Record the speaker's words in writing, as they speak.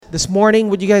this morning,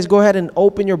 would you guys go ahead and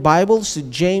open your Bibles to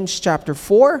James chapter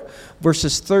 4,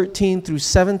 verses 13 through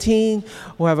 17.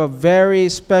 We have a very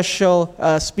special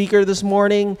speaker this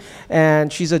morning,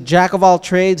 and she's a jack of all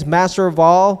trades, master of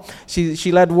all.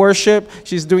 She led worship,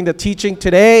 she's doing the teaching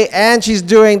today, and she's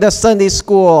doing the Sunday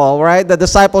school, right, the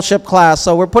discipleship class.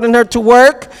 So we're putting her to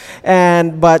work,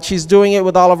 but she's doing it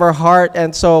with all of her heart.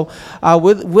 And so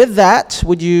with that,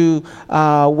 would you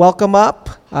welcome up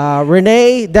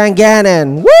Renee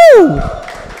Dangannon. Woo!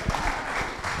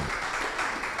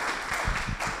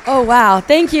 Oh, wow.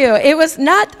 Thank you. It was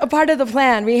not a part of the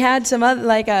plan. We had some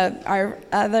other, our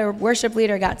other worship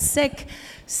leader got sick.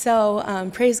 So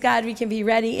praise God, we can be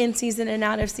ready in season and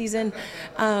out of season.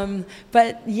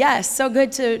 But yes, so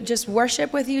good to just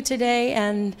worship with you today.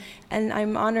 And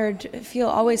I'm honored,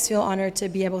 always feel honored to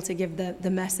be able to give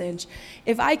the message.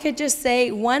 If I could just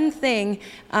say one thing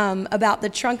about the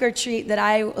trunk or treat that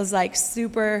I was like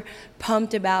super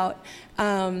pumped about.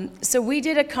 So we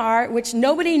did a car, which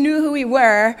nobody knew who we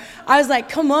were. I was like,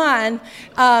 come on.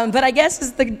 But I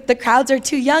guess the crowds are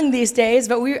too young these days.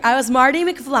 But I was Marty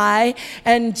McFly,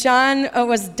 and John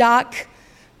was Doc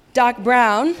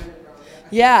Brown.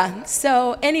 Yeah.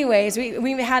 So anyways,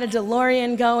 we had a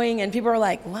DeLorean going, and people were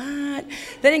like, what?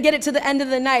 They didn't get it to the end of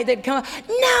the night. They'd come, now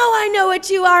I know what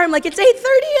you are. I'm like, it's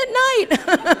 8:30 at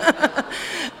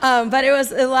night. But it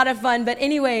was a lot of fun. But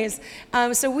anyways,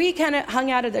 so we kind of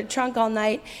hung out of the trunk all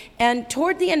night. And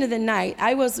toward the end of the night,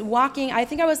 I was walking. I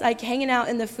think I was like hanging out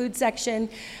in the food section.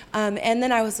 And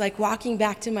then I was like walking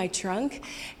back to my trunk.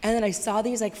 And then I saw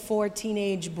these like 4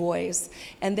 teenage boys.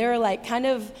 And they were like kind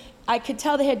of, I could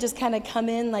tell they had just kind of come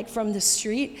in like from the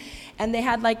street, and they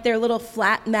had like their little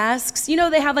flat masks. You know,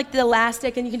 they have like the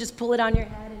elastic and you can just pull it on your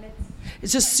head, and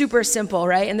it's just super simple,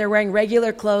 right? And they're wearing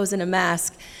regular clothes and a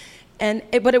mask,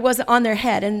 but it wasn't on their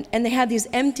head. And they had these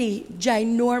empty,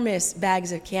 ginormous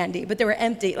bags of candy, but they were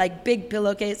empty, like big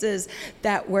pillowcases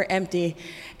that were empty.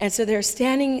 And so they're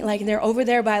standing like, and they're over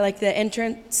there by like the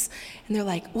entrance, and they're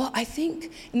like, well, and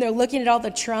they're looking at all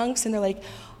the trunks, and they're like,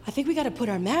 I think we got to put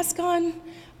our mask on.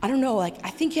 I don't know, like,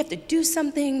 I think you have to do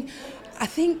something.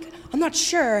 I'm not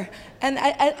sure. And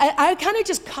I kind of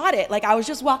just caught it. Like, I was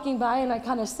just walking by and I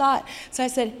kind of saw it. So I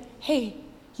said, hey,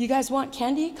 you guys want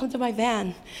candy? Come to my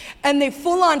van. And they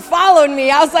full on followed me.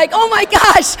 I was like, oh my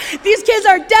gosh, these kids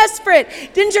are desperate.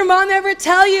 Didn't your mom ever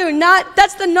tell you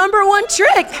that's the number one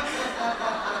trick?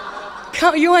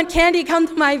 You want candy? Come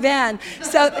to my van.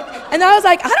 And I was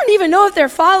like, I don't even know if they're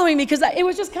following me, because it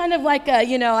was just kind of like I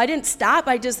didn't stop.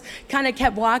 I just kind of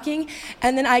kept walking.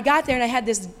 And then I got there, and I had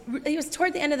it was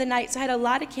toward the end of the night, so I had a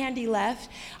lot of candy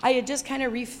left. I had just kind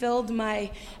of refilled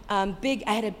my I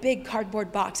had a big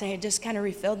cardboard box. I had just kind of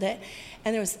refilled it.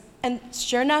 And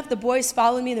sure enough, the boys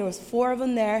followed me. There was 4 of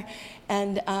them there,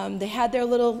 and they had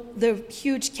their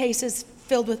huge cases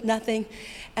filled with nothing.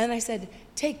 And I said,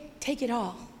 take it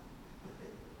all.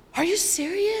 Are you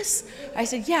serious? I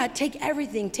said, yeah, take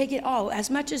everything, take it all, as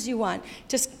much as you want.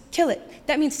 Just kill it.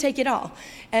 That means take it all.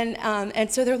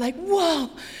 And so they're like, whoa,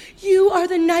 you are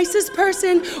the nicest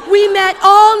person we met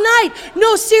all night.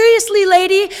 No, seriously,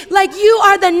 lady, like you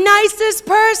are the nicest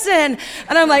person.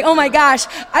 And I'm like, oh my gosh,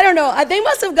 I don't know. They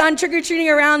must have gone trick-or-treating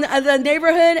around the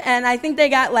neighborhood, and I think they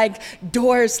got like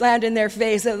doors slammed in their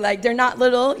face. And like, they're not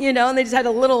little, and they just had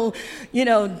a little,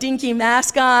 dinky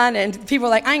mask on, and people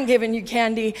were like, I'm giving you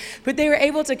candy. But they were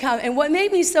able to come. And what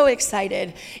made me so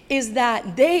excited is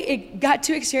that they got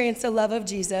to experience the love of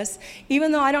Jesus,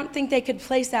 even though I don't think they could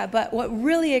place that. But what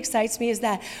really excites me is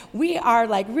that we are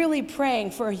like really praying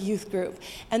for a youth group.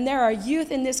 And there are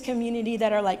youth in this community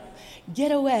that are like,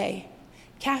 get away,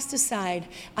 cast aside.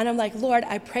 And I'm like, Lord,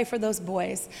 I pray for those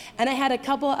boys. And I had a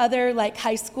couple other like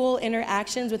high school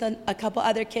interactions with a couple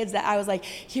other kids that I was like,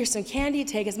 here's some candy,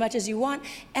 take as much as you want.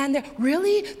 And they're,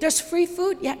 really? There's free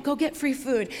food? Yeah, go get free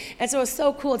food. And so it's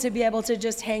so cool to be able to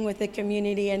just hang with the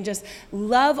community and just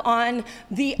love on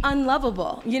the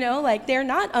unlovable. Like they're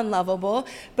not unlovable,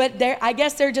 but I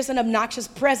guess they're just an obnoxious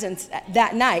presence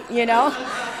that night,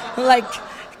 like,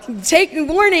 take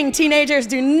warning, teenagers,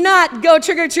 do not go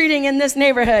trick-or-treating in this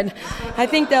neighborhood. I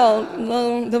think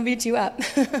they'll beat you up.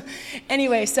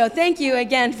 Anyway, so thank you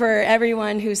again for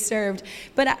everyone who served.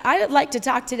 But I'd like to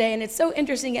talk today, and it's so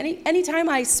interesting. Anytime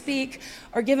I speak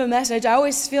or give a message, I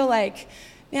always feel like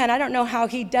man, I don't know how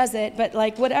he does it, but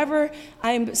like whatever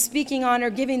I'm speaking on or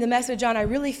giving the message on, I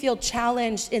really feel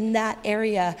challenged in that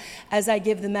area as I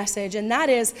give the message. And that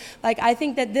is, like, I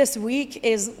think that this week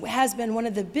has been one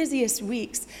of the busiest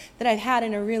weeks that I've had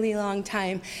in a really long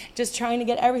time, just trying to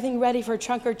get everything ready for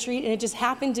trunk or treat. And it just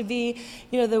happened to be,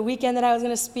 the weekend that I was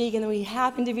going to speak, and then we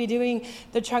happened to be doing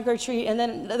the trunk or treat, and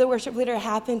then the worship leader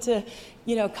happened to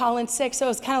call in sick. So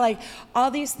it's kind of like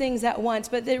all these things at once.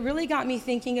 But it really got me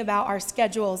thinking about our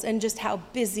schedules and just how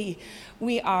busy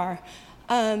we are.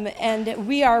 And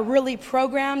we are really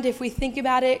programmed, if we think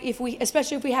about it,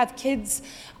 especially if we have kids,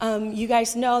 you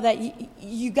guys know that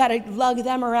you got to lug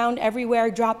them around everywhere,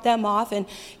 drop them off, and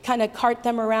kind of cart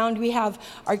them around. We have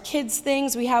our kids'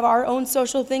 things, we have our own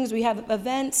social things, we have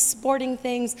events, sporting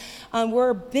things.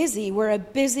 We're busy. We're a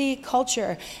busy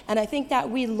culture. And I think that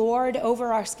we lord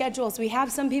over our schedules. We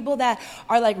have some people that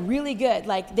are like really good,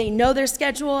 like they know their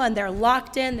schedule and they're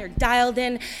locked in, they're dialed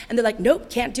in, and they're like, nope,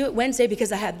 can't do it Wednesday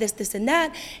because I have this, this, and that.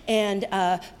 And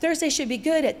Thursday should be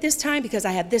good at this time because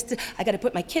I have this, I got to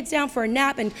put my kids down for a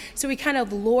nap. And so we kind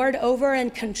of lord over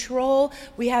and control.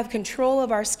 We have control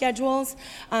of our schedules.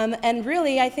 And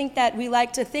really, I think that we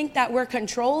like to think that we're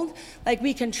controlled, like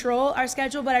we control our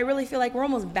schedule, but I really feel like we're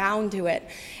almost bound to it.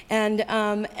 And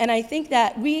I think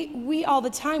that we all the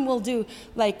time will do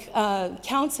like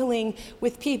counseling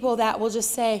with people that will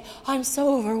just say, I'm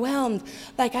so overwhelmed.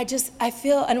 Like I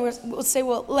feel, and we'll say,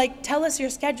 well, like, tell us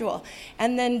your schedule.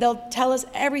 And then they'll tell us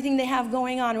everything they have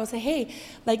going on. And we'll say, hey,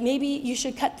 like maybe you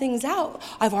should cut things out.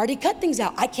 I've already cut things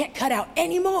out. I can't cut out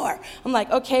anymore. I'm like,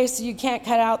 okay, so you can't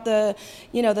cut out the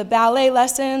ballet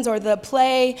lessons or the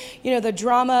play, the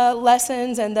drama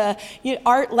lessons and the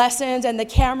art lessons and the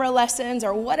camera lessons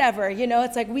or whatever.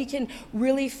 It's like we can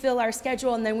really fill our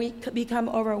schedule and then we become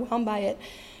overwhelmed by it.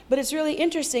 But it's really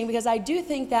interesting because I do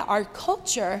think that our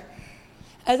culture,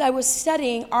 as I was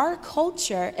studying, our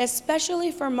culture,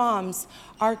 especially for moms,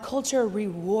 our culture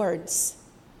rewards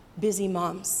busy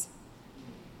moms.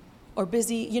 Or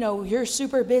busy, you're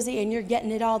super busy and you're getting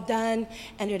it all done,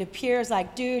 and it appears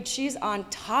like, dude, she's on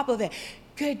top of it.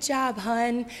 Good job,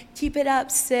 hun. Keep it up,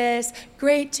 sis.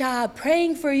 Great job.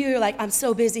 Praying for you. You're like, I'm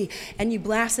so busy. And you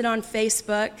blast it on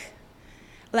Facebook.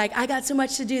 Like, I got so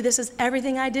much to do. This is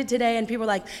everything I did today. And people are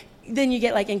like, then you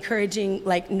get like encouraging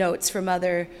like notes from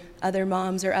other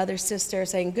moms or other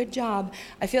sisters saying, good job.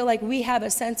 I feel like we have a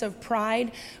sense of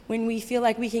pride when we feel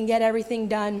like we can get everything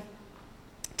done.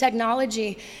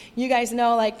 Technology, you guys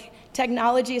know, like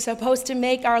technology is supposed to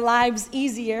make our lives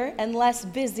easier and less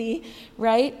busy,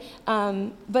 right?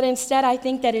 But instead, I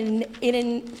think that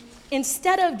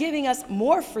instead of giving us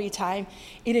more free time,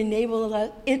 it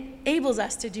enables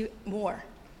us to do more.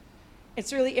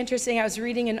 It's really interesting. I was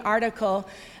reading an article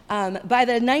by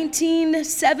the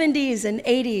 1970s and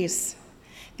 80s.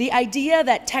 The idea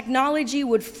that technology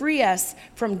would free us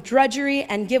from drudgery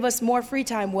and give us more free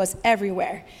time was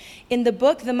everywhere. In the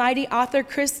book, The Mighty, author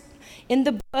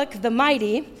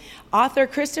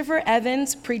Christopher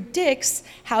Evans predicts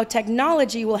how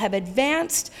technology will have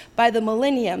advanced by the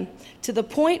millennium to the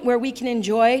point where we can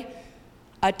enjoy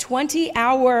a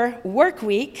 20-hour work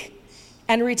week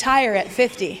and retire at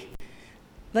 50.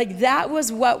 Like that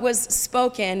was what was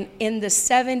spoken in the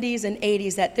 70s and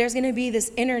 80s, that there's going to be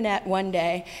this internet one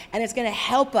day and it's going to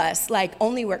help us like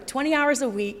only work 20 hours a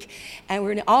week and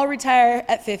we're going to all retire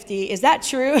at 50. Is that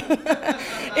true?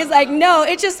 It's like, no,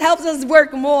 it just helps us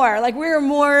work more. Like we're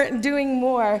doing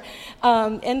more.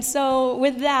 And so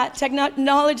with that,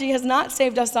 technology has not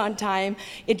saved us on time.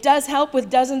 It does help with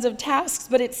dozens of tasks,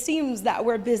 but it seems that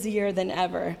we're busier than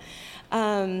ever.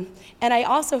 And I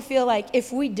also feel like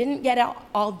if we didn't get it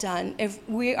all done, if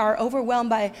we are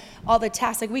overwhelmed by all the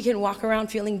tasks, like we can walk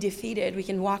around feeling defeated, we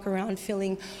can walk around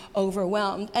feeling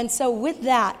overwhelmed. And so with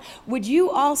that, would you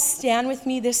all stand with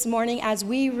me this morning as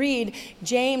we read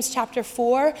James chapter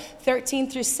 4, 13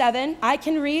 through 7. I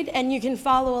can read and you can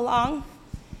follow along.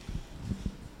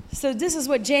 So this is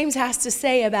what James has to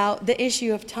say about the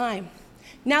issue of time.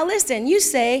 Now listen, you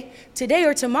say, today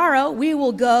or tomorrow we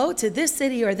will go to this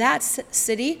city or that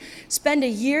city, spend a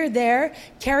year there,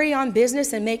 carry on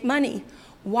business and make money.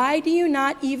 Why do you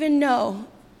not even know?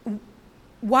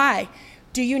 Why?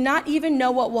 Do you not even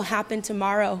know what will happen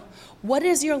tomorrow? What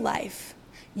is your life?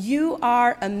 You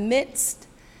are a mist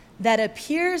that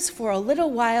appears for a little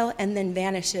while and then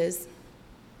vanishes.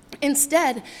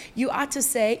 Instead, you ought to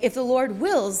say, if the Lord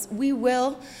wills, we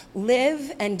will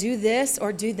live and do this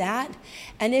or do that.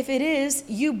 And if it is,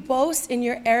 you boast in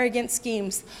your arrogant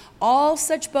schemes. All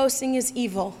such boasting is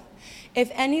evil. If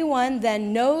anyone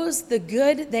then knows the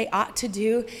good they ought to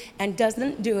do and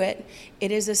doesn't do it,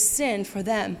 it is a sin for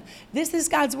them. This is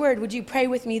God's word. Would you pray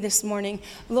with me this morning?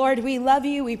 Lord, we love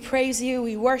you, we praise you,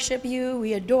 we worship you,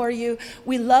 we adore you.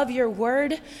 We love your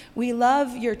word, we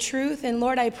love your truth. And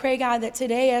Lord, I pray, God, that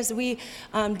today as we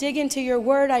dig into your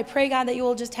word, I pray, God, that you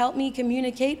will just help me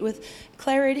communicate with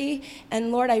clarity.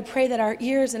 And Lord, I pray that our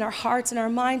ears and our hearts and our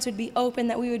minds would be open,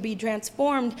 that we would be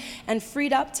transformed and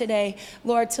freed up today,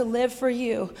 Lord, to live for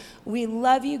you. We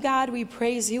love you, God. We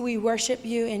praise you. We worship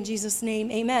you. In Jesus'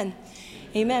 name, amen.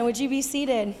 Amen. Would you be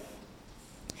seated?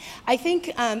 I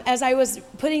think as I was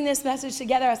putting this message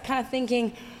together, I was kind of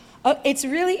thinking, it's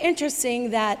really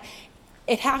interesting that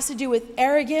it has to do with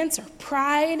arrogance or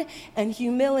pride and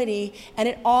humility, and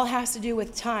it all has to do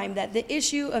with time. That the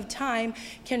issue of time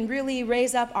can really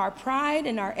raise up our pride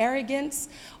and our arrogance,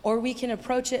 or we can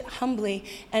approach it humbly.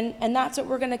 And that's what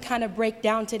we're going to kind of break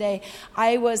down today.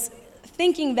 I was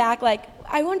thinking back, like,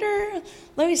 I wonder,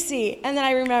 let me see. And then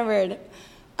I remembered.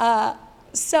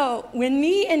 So when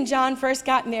me and John first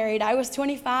got married, I was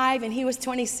 25 and he was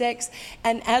 26.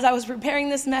 And as I was preparing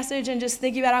this message and just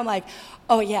thinking about it, I'm like,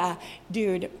 oh yeah,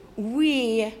 dude,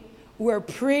 we were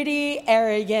pretty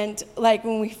arrogant, like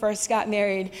when we first got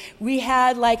married. We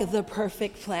had like the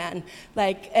perfect plan,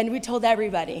 and we told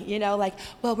everybody,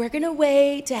 well, we're gonna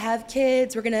wait to have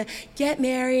kids, we're gonna get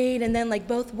married and then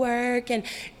both work, and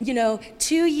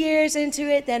 2 years into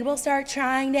it, then we'll start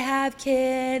trying to have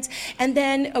kids. And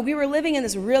then we were living in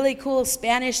this really cool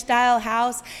Spanish style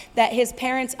house that his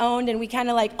parents owned, and we kind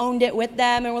of owned it with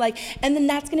them, and we're like, and then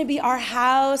that's gonna be our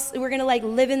house, we're gonna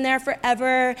live in there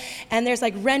forever, and there's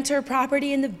renter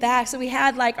property in the back. So we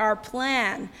had our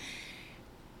plan.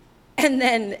 And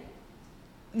then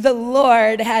the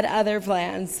Lord had other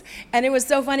plans. And it was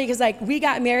so funny because we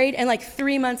got married and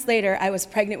 3 months later I was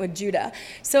pregnant with Judah.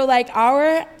 So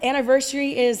our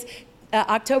anniversary is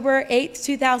October 8th,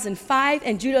 2005,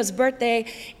 and Judah's birthday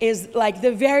is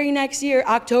the very next year,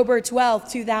 October 12th,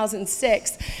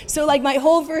 2006. So my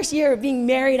whole first year of being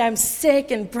married, I'm sick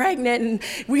and pregnant, and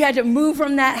we had to move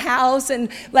from that house, and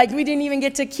we didn't even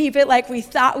get to keep it like we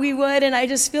thought we would. And I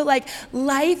just feel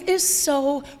life is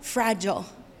so fragile.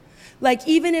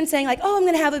 Even in saying oh, I'm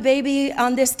going to have a baby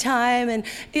on this time and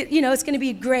it's going to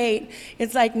be great.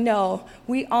 It's no,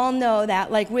 we all know that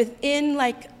within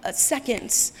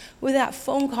seconds with that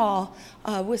phone call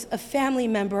with a family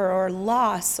member or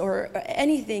loss or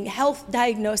anything, health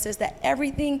diagnosis, that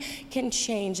everything can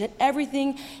change, that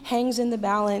everything hangs in the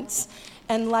balance,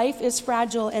 and life is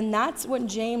fragile. And that's what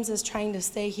James is trying to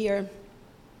say here.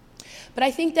 But I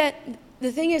think that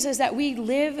the thing is that we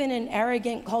live in an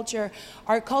arrogant culture.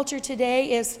 Our culture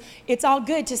today it's all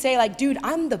good to say dude,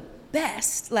 I'm the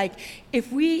best.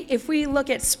 If we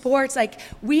look at sports,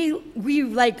 we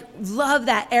love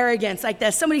that arrogance,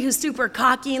 that somebody who's super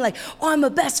cocky, oh, I'm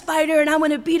a best fighter and I'm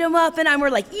gonna beat him up, and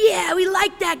we're yeah, we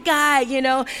like that guy,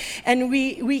 and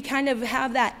we kind of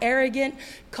have that arrogant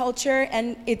culture,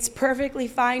 and it's perfectly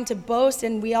fine to boast,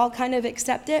 and we all kind of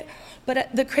accept it.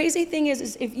 But the crazy thing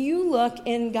is if you look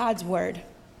in God's word,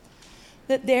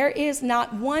 that there is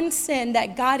not one sin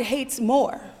that God hates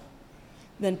more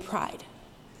than pride.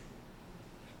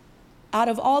 Out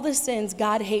of all the sins,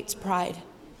 God hates pride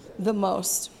the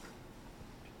most.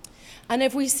 And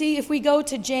if we go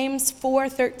to James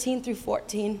 4:13 through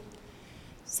 14, it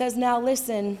says, now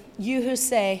listen, you who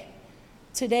say,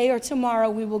 today or tomorrow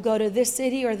we will go to this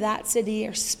city or that city,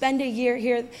 or spend a year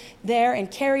here, there, and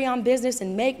carry on business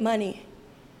and make money.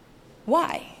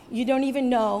 Why? You don't even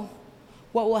know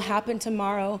what will happen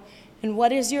tomorrow. And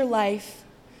what is your life?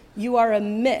 You are a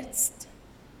mist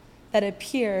that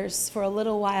appears for a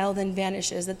little while, then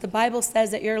vanishes. That the Bible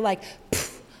says that you're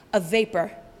a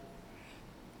vapor.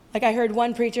 I heard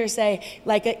one preacher say,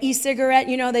 an e-cigarette,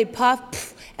 they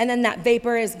puff, and then that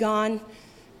vapor is gone.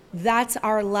 That's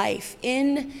our life.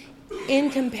 In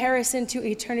comparison to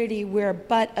eternity, we're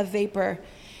but a vapor.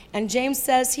 And James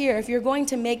says here, if you're going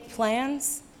to make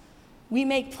plans, we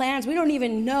make plans. We don't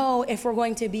even know if we're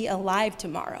going to be alive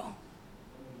tomorrow.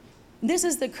 This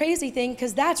is the crazy thing,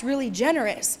 because that's really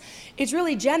generous. It's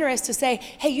really generous to say,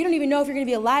 hey, you don't even know if you're going to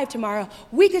be alive tomorrow.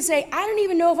 We could say, I don't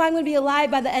even know if I'm going to be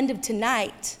alive by the end of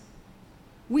tonight.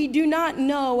 We do not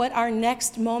know what our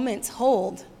next moments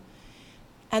hold.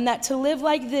 And that to live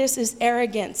like this is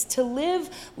arrogance. To live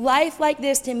life like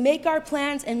this, to make our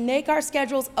plans and make our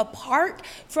schedules apart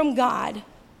from God,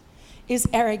 is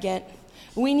arrogant.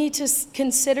 We need to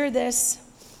consider this,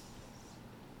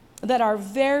 that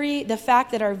the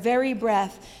fact that our very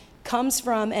breath comes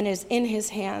from and is in his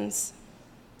hands.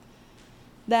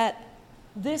 That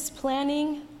this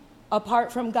planning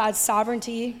apart from God's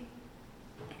sovereignty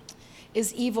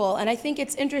is evil. And I think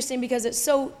it's interesting because it's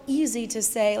so easy to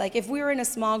say, like if we were in a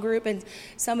small group and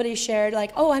somebody shared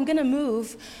like, oh, I'm going to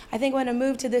move. I think I'm going to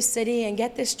move to this city and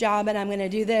get this job and I'm going to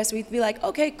do this. We'd be like,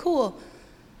 okay, cool.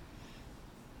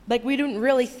 Like we didn't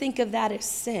really think of that as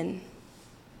sin.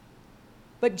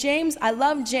 But James, I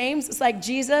love James. It's like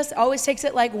Jesus always takes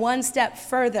it like one step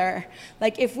further.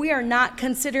 Like if we are not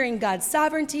considering God's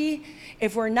sovereignty,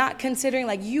 if we're not considering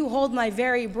like you hold my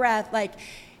very breath, like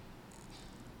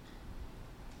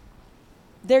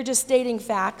they're just stating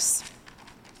facts.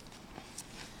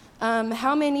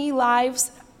 How many lives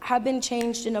have been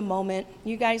changed in a moment?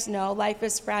 You guys know life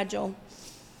is fragile.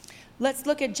 Let's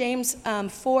look at James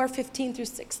 4:15 through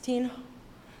 16.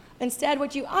 Instead,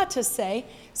 what you ought to say.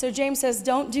 So James says,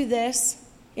 don't do this.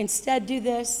 Instead, do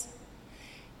this.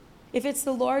 If it's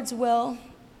the Lord's will,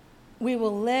 we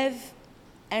will live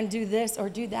and do this or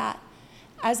do that.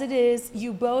 As it is,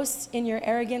 you boast in your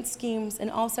arrogant schemes, and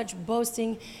all such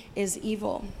boasting is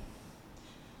evil.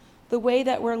 The way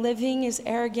that we're living is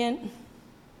arrogant,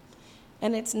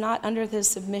 and it's not under the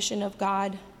submission of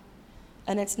God,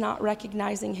 and it's not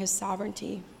recognizing his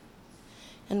sovereignty.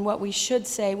 And what we should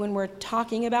say when we're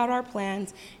talking about our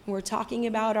plans, and we're talking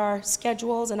about our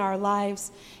schedules and our lives,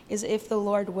 is if the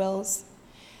Lord wills.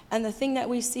 And the thing that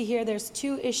we see here, there's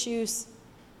two issues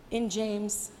in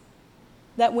James.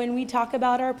 That when we talk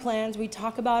about our plans, we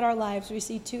talk about our lives, we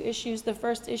see two issues. The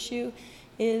first issue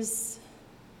is,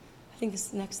 I think this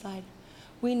is the next slide.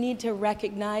 We need to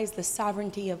recognize the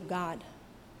sovereignty of God.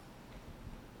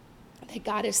 That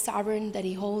God is sovereign, that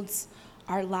he holds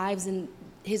our lives in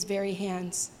his very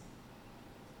hands.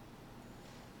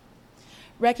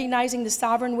 Recognizing the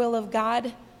sovereign will of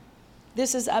God,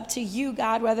 this is up to you,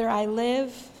 God, whether I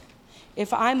live.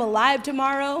 If I'm alive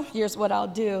tomorrow, here's what I'll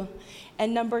do.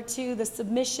 And number two, the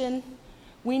submission.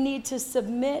 We need to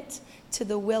submit to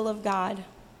the will of God.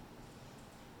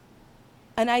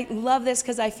 And I love this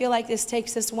because I feel like this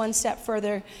takes us one step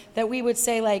further, that we would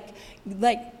say like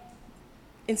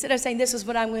instead of saying this is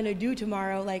what I'm going to do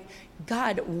tomorrow, like,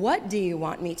 God, what do you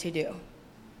want me to do?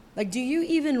 Like, do you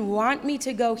even want me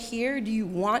to go here? Do you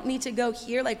want me to go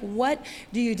here? Like, what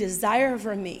do you desire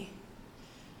from me?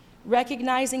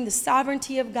 Recognizing the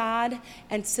sovereignty of God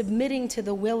and submitting to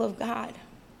the will of God.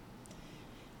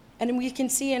 And we can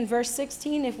see in verse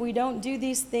 16, if we don't do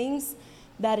these things,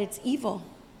 that it's evil.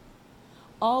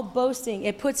 All boasting,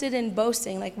 it puts it in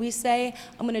boasting. Like we say,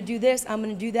 I'm going to do this, I'm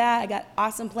going to do that. I got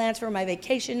awesome plans for my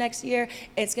vacation next year.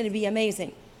 It's going to be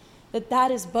amazing. That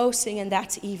is boasting, and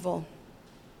that's evil.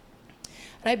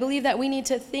 And I believe that we need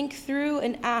to think through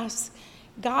and ask,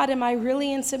 God, am I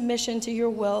really in submission to your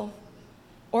will?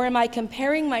 Or am I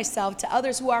comparing myself to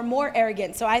others who are more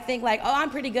arrogant? So I think like, oh,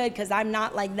 I'm pretty good because I'm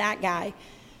not like that guy.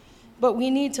 But we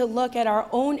need to look at our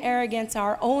own arrogance,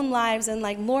 our own lives, and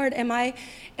like, Lord, am I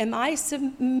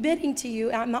submitting to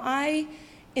you? Am I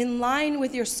in line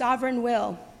with your sovereign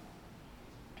will?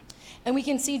 And we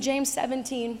can see James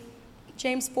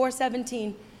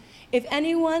 4:17. If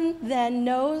anyone then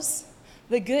knows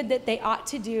the good that they ought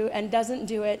to do and doesn't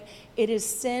do it, it is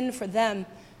sin for them.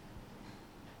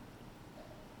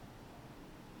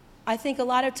 I think a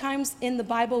lot of times in the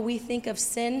Bible we think of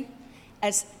sin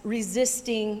as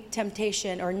resisting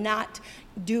temptation or not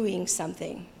doing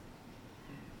something.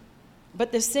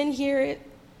 But the sin here,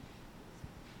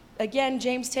 again,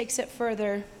 James takes it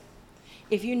further.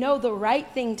 If you know the right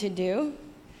thing to do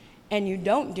and you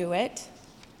don't do it,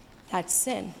 that's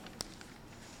sin.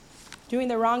 Doing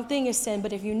the wrong thing is sin,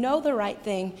 but if you know the right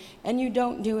thing and you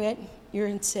don't do it, you're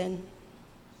in sin.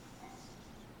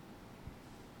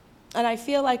 And I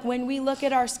feel like when we look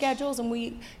at our schedules and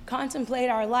we contemplate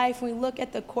our life, we look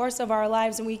at the course of our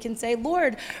lives and we can say,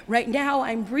 Lord, right now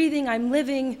I'm breathing, I'm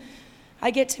living,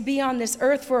 I get to be on this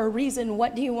earth for a reason.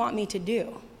 What do you want me to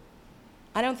do?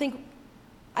 I think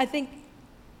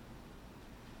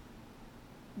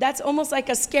that's almost like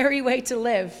a scary way to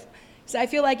live. So I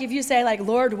feel like if you say like,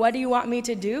 Lord, what do you want me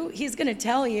to do? He's going to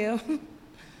tell you.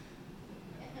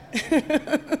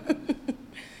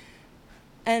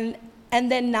 And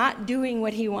then not doing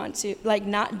what he wants to, like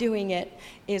not doing it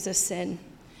is a sin.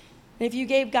 And if you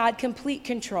gave God complete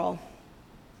control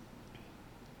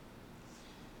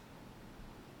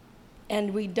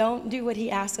and we don't do what he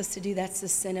asks us to do, that's the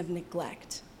sin of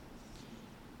neglect.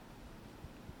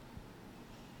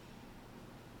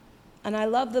 And I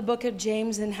love the book of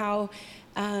James and how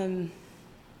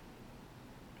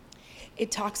it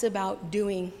talks about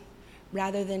doing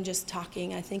rather than just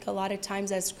talking. I think a lot of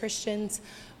times as Christians,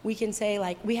 we can say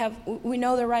like, we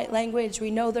know the right language,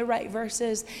 we know the right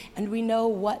verses, and we know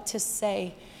what to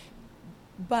say.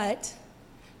 But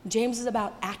James is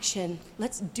about action.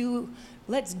 Let's do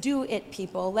it,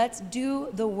 people. Let's do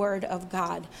the word of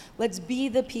God. Let's be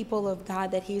the people of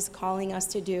God that he's calling us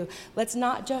to do. Let's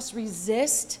not just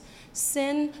resist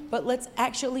sin, but let's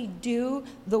actually do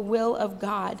the will of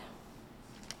God.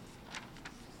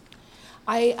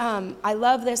 I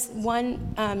love this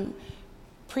one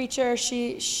preacher.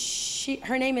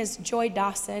 Her name is Joy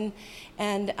Dawson,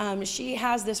 and she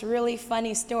has this really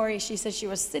funny story. She says she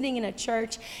was sitting in a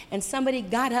church, and somebody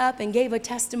got up and gave a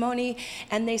testimony,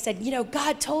 and they said,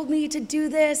 God told me to do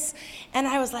this, and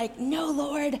I was like, no,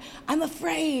 Lord, I'm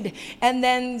afraid. And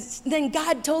then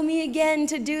God told me again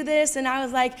to do this, and I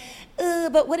was like,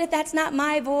 but what if that's not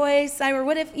my voice? Or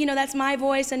what if, that's my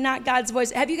voice and not God's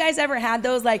voice? Have you guys ever had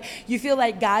those, like, you feel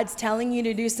like God's telling you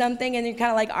to do something and you're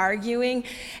kind of like arguing?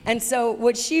 And so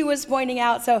what she was pointing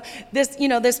out, so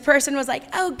this person was like,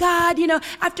 oh God,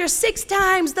 after 6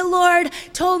 times the Lord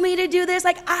told me to do this,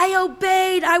 like I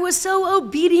obeyed, I was so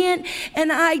obedient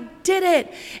and I did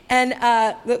it. And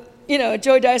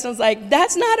Joy Dyson's like,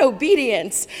 that's not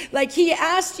obedience. Like he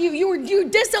asked you, you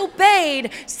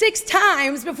disobeyed 6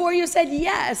 times before you said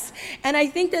yes. And I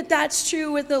think that that's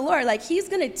true with the Lord. Like he's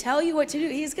going to tell you what to do.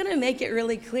 He's going to make it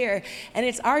really clear. And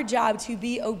it's our job to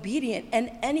be obedient,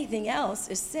 and anything else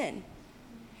is sin.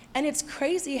 And it's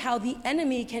crazy how the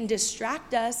enemy can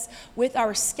distract us with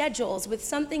our schedules, with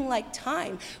something like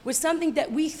time, with something that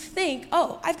we think,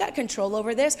 oh, I've got control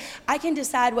over this. I can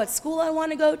decide what school I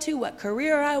want to go to, what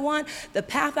career I want, the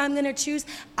path I'm going to choose.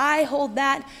 I hold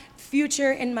that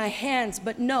future in my hands.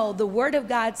 But no, the Word of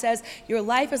God says your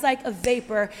life is like a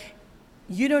vapor.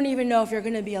 You don't even know if you're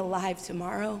going to be alive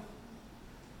tomorrow.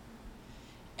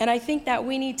 And I think that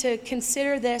we need to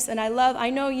consider this, and I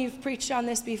know you've preached on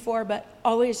this before, but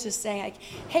always just saying, like,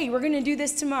 hey, we're going to do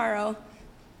this tomorrow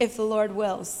if the Lord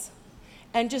wills.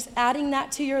 And just adding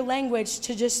that to your language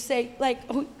to just say, like,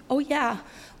 oh yeah,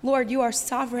 Lord, you are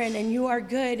sovereign, and you are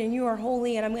good, and you are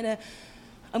holy, and I'm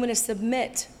going to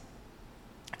submit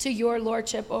to your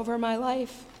lordship over my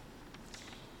life.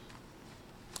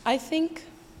 I think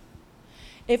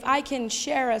if I can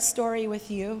share a story with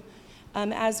you,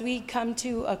 as we come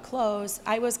to a close,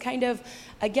 I was kind of,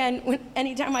 again,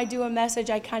 anytime I do a message,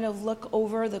 I kind of look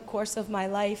over the course of my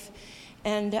life.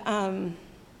 And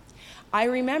I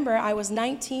remember I was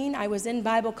 19, I was in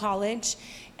Bible college,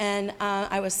 and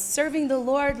I was serving the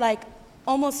Lord like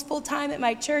almost full-time at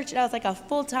my church. I was like a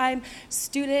full-time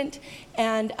student,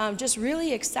 and just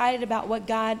really excited about what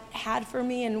God had for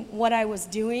me and what I was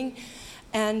doing.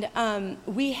 And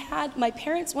we had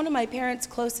one of my parents'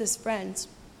 closest friends.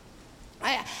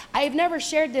 I've never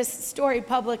shared this story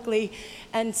publicly,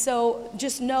 and so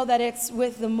just know that it's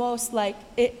with the most,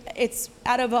 it's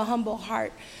out of a humble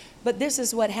heart. But this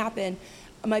is what happened.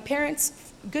 My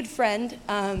parents' good friend,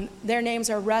 their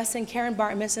names are Russ and Karen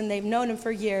Bartmus, and they've known him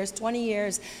for years, 20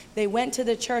 years. They went to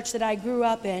the church that I grew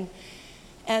up in.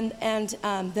 And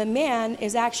the man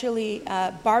is actually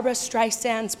Barbra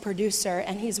Streisand's producer,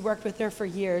 and he's worked with her for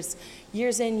years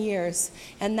and years.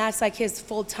 And that's like his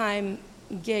full-time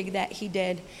gig that he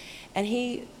did. And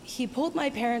he pulled my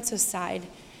parents aside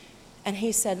and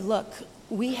he said, look,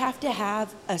 we have to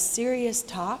have a serious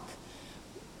talk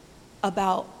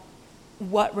about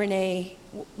what Renee,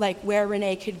 like where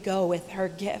Renee could go with her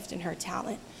gift and her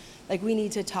talent. Like we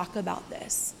need to talk about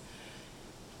this.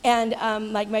 And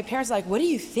like my parents were like, what do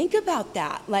you think about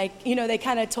that? Like, they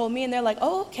kind of told me, and they're like,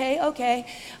 oh, okay.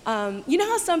 You know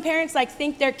how some parents like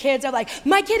think their kids are like,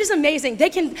 my kid is amazing. They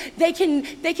can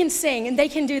sing and they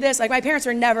can do this. Like my parents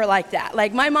were never like that.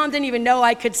 Like my mom didn't even know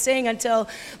I could sing until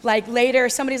like later.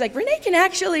 Somebody's like, Renee can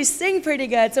actually sing pretty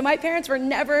good. So my parents were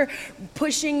never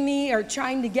pushing me or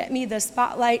trying to get me the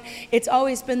spotlight. It's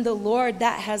always been the Lord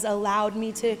that has allowed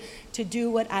me to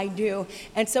do what I do.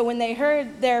 And so when they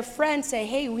heard their friend say,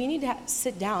 hey, we need to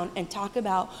sit down and talk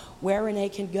about where Renee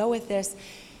can go with this,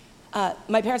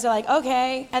 my parents are like,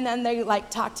 okay. And then they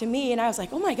like talked to me, and I was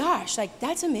like, oh my gosh, like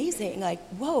that's amazing, like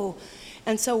whoa.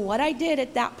 And so what I did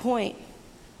at that point,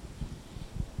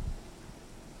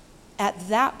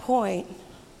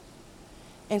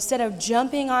 instead of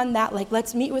jumping on that, like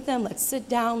let's meet with them, let's sit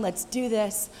down, let's do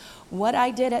this, what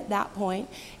I did at that point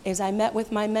is I met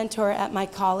with my mentor at my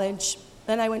college.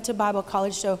 Then I went to Bible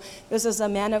college, so this is a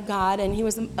man of God, and he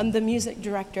was the music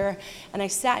director. And I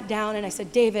sat down and I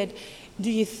said, David, do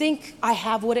you think I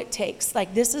have what it takes?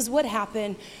 Like, this is what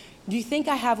happened. Do you think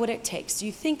I have what it takes? Do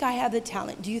you think I have the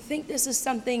talent? Do you think this is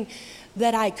something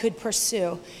that I could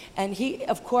pursue? And he,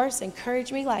 of course,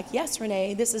 encouraged me like, yes,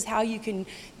 Renee, this is how you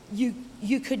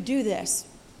could do this.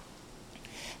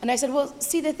 And I said, well,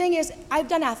 see, the thing is, I've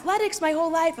done athletics my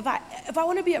whole life. If I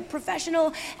want to be a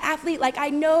professional athlete, like I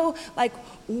know like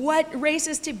what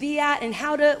races to be at and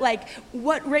how to like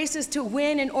what races to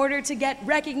win in order to get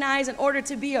recognized, in order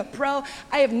to be a pro.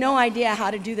 I have no idea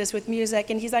how to do this with music.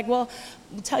 And he's like, well,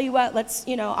 tell you what,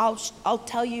 I'll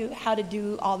tell you how to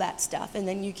do all that stuff, and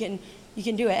then you can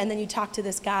do it. And then you talk to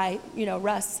this guy,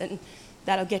 Russ, and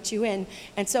that'll get you in.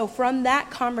 And so from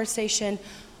that conversation,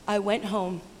 I went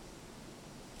home.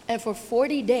 And for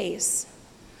 40 days,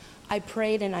 I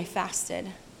prayed and I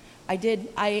fasted.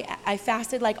 I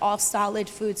fasted like all solid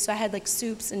foods, so I had like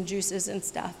soups and juices and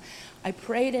stuff. I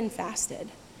prayed and fasted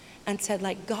and said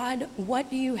like, God, what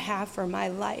do you have for my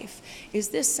life? Is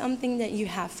this something that you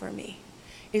have for me?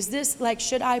 Is this like,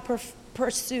 should I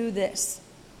pursue this?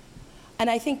 And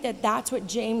I think that that's what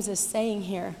James is saying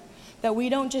here. That we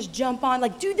don't just jump on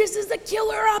like, dude, this is a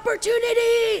killer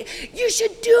opportunity. You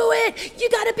should do it. You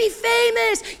got to be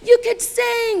famous. You could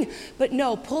sing. But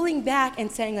no, pulling back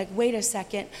and saying like, wait a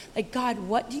second. Like, God,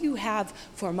 what do you have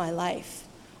for my life?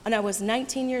 And I was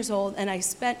 19 years old, and I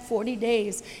spent 40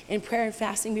 days in prayer and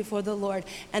fasting before the Lord.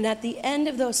 And at the end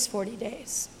of those 40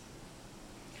 days,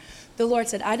 the Lord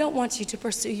said, I don't want you to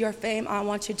pursue your fame. I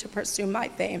want you to pursue my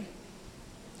fame.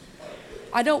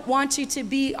 I don't want you to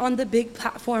be on the big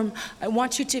platform. I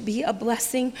want you to be a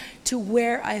blessing to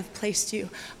where I have placed you.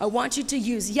 I want you to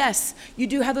use, yes, you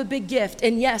do have a big gift,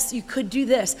 and yes, you could do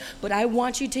this, but I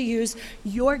want you to use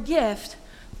your gift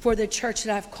for the church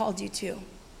that I've called you to.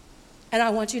 And I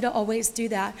want you to always do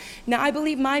that. Now, I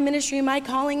believe my ministry, my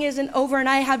calling isn't over, and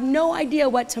I have no idea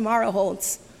what tomorrow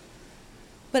holds.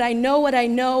 But I know, what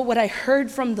I heard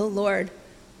from the Lord.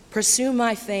 Pursue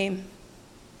my fame.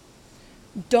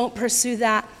 Don't pursue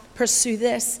that, pursue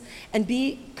this, and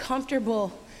be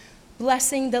comfortable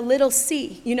blessing the little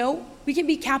c. We can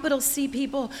be capital C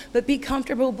people, but be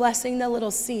comfortable blessing the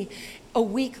little c. A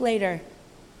week later,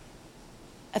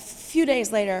 a few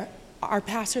days later, our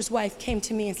pastor's wife came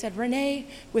to me and said, Renee,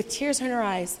 with tears in her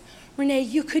eyes, Renee,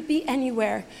 you could be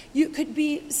anywhere. You could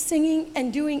be singing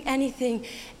and doing anything,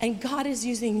 and God is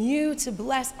using you to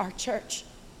bless our church.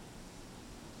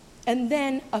 And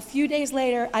then a few days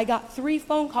later, I got 3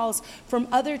 phone calls from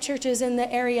other churches in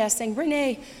the area saying,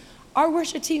 Renee, our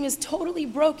worship team is totally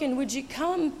broken. Would you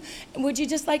come? Would you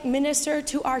just like minister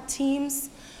to our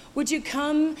teams? Would you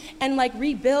come and like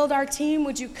rebuild our team?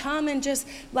 Would you come and just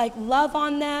like love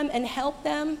on them and help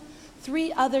them?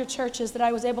 3 other churches that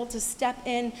I was able to step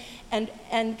in and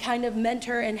kind of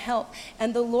mentor and help.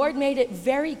 And the Lord made it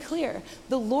very clear.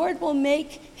 The Lord will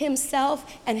make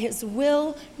himself and his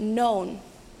will known.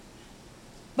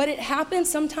 But it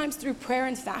happens sometimes through prayer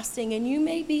and fasting, and you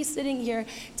may be sitting here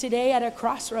today at a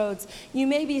crossroads. You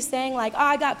may be saying like,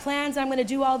 I got plans, I'm going to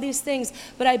do all these things.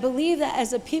 But I believe that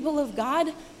as a people of God,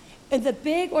 in the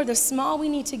big or the small, we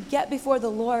need to get before the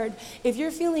Lord. If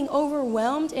you're feeling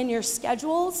overwhelmed in your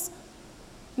schedules,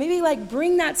 maybe like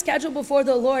bring that schedule before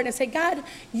the Lord and say, God,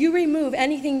 you remove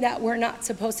anything that we're not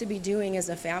supposed to be doing as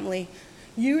a family.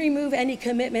 You remove any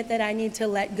commitment that I need to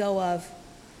let go of.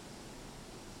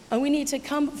 And we need to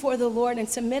come before the Lord and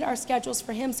submit our schedules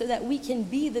for him so that we can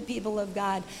be the people of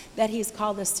God that he's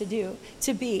called us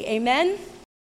to be. Amen?